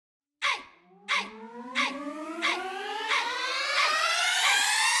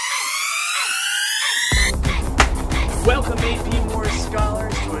welcome AP Moore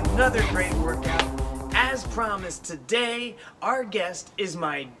scholars to another great workout. As promised, today our guest is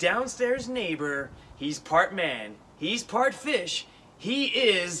my downstairs neighbor. He's part man, he's part fish. He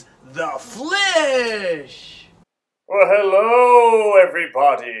is the Flish. Well, hello,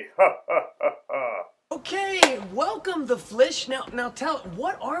 everybody. Okay, welcome the Flish. Now tell,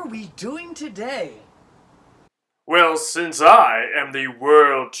 what are we doing today? Well, since I am the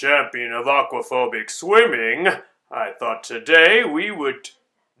world champion of aquaphobic swimming, I thought today we would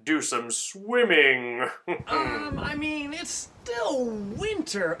do some swimming. I mean, it's still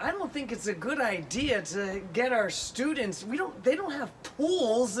winter. I don't think it's a good idea to get our students. They don't have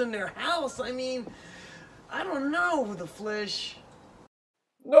pools in their house. I mean, I don't know, the Flish.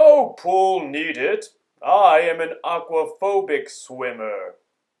 No pool needed. I am an aquaphobic swimmer.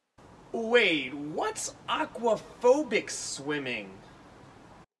 Wait, what's aquaphobic swimming?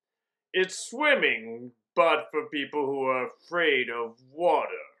 It's swimming, but for people who are afraid of water.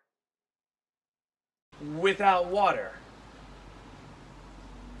 Without water?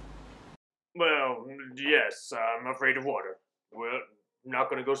 Well, yes, I'm afraid of water. Well, not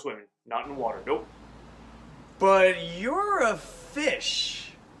gonna go swimming. Not in water, nope. But you're a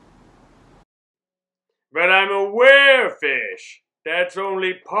fish. But I'm a werefish. That's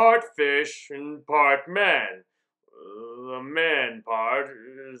only part fish and part man. The man part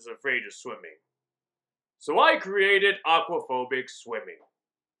is afraid of swimming. So I created aquaphobic swimming.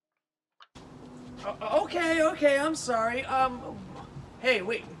 Okay, I'm sorry. Hey,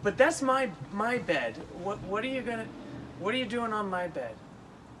 wait, but that's my bed. What are you doing on my bed?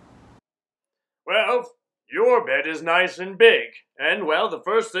 Well, your bed is nice and big. And, well, the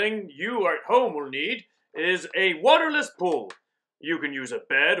first thing you at home will need is a waterless pool. You can use a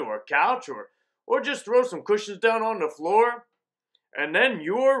bed or a couch or just throw some cushions down on the floor. And then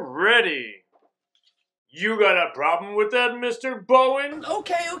you're ready. You got a problem with that, Mr. Bowen?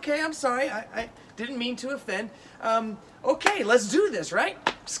 Okay, I'm sorry. I didn't mean to offend. Okay, let's do this, right?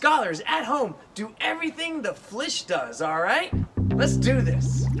 Scholars at home, do everything the Flish does, all right? Let's do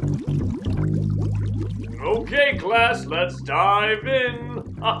this. Okay, class, let's dive in.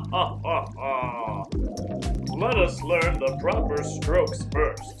 Let us learn the proper strokes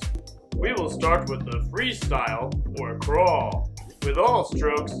first. We will start with the freestyle or crawl. With all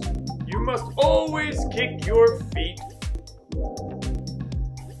strokes, you must always kick your feet.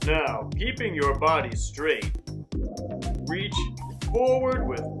 Now, keeping your body straight, reach forward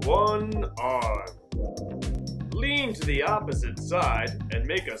with one arm. Lean to the opposite side and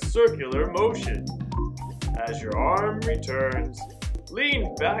make a circular motion. As your arm returns,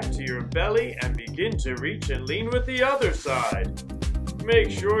 lean back to your belly and begin to reach and lean with the other side. Make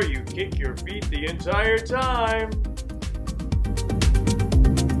sure you kick your feet the entire time.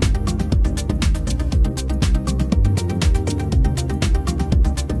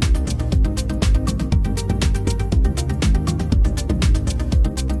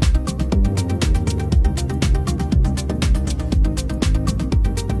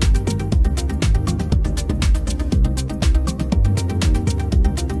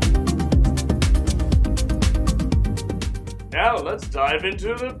 Now let's dive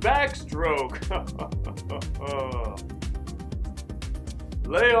into the backstroke.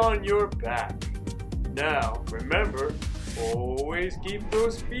 Lay on your back. Now, remember, always keep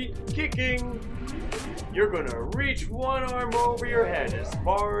those feet kicking. You're gonna reach one arm over your head as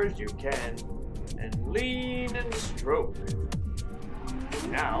far as you can and lean and stroke.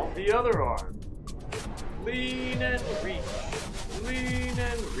 Now the other arm. Lean and reach. Lean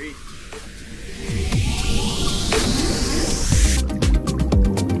and reach.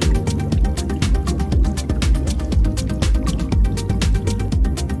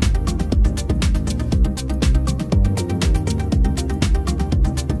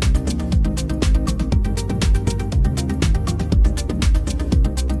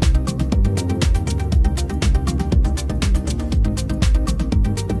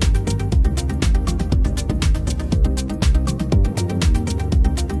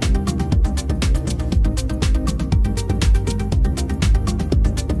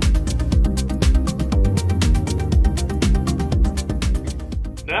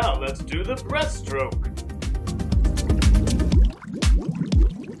 Now let's do the breaststroke.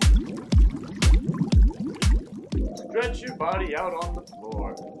 Stretch your body out on the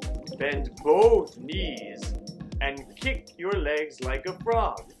floor. Bend both knees and kick your legs like a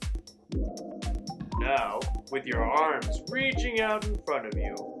frog. Now, with your arms reaching out in front of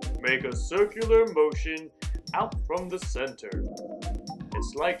you, make a circular motion out from the center.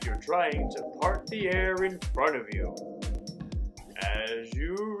 It's like you're trying to part the air in front of you. As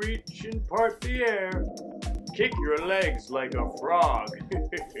you reach and part the air, kick your legs like a frog.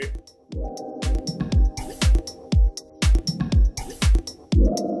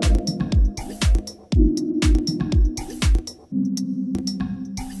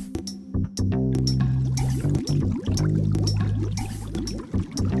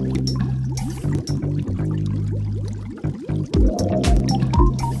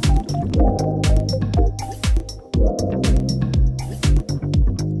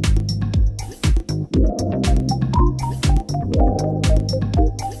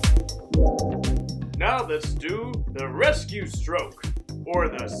 Now let's do the rescue stroke, or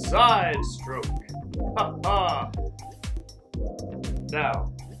the side stroke. Ha ha!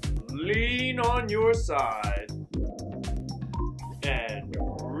 Now, lean on your side and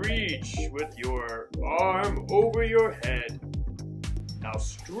reach with your arm over your head. Now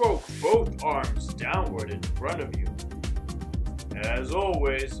stroke both arms downward in front of you. As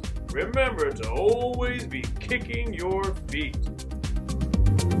always, remember to always be kicking your feet.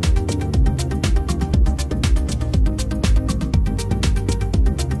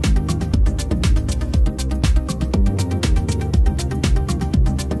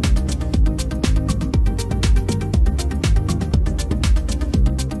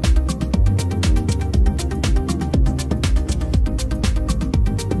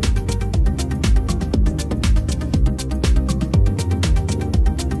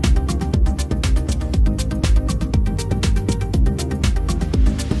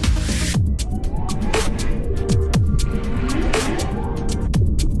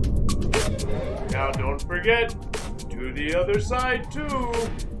 Now don't forget, to the other side too.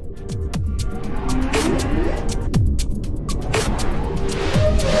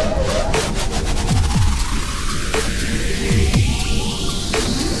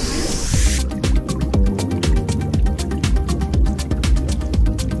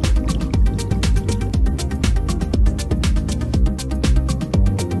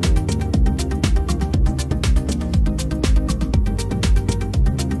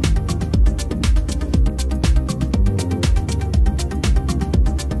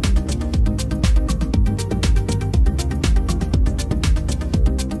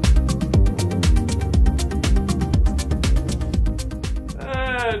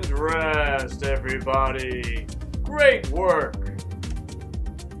 And rest, everybody. Great work.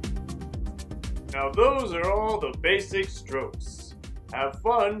 Now those are all the basic strokes. Have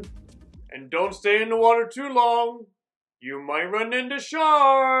fun, and don't stay in the water too long. You might run into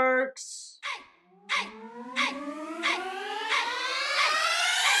sharks.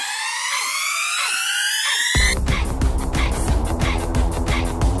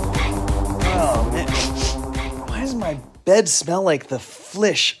 Oh, man. Why does my bed smell like the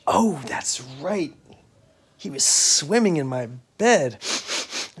Flish? Oh, that's right. He was swimming in my bed.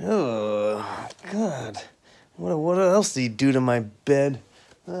 Oh, God. What else did he do to my bed?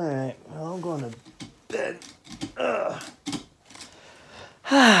 All right, well, I'm going to bed.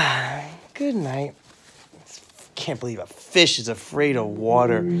 Good night. Can't believe a fish is afraid of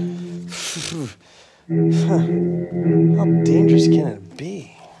water. How dangerous can it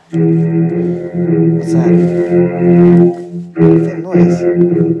be? What's that? What's that noise?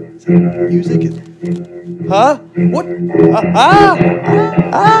 Is that music? Huh? What?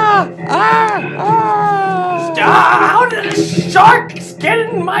 How did a shark get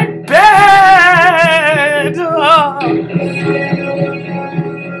in my bed?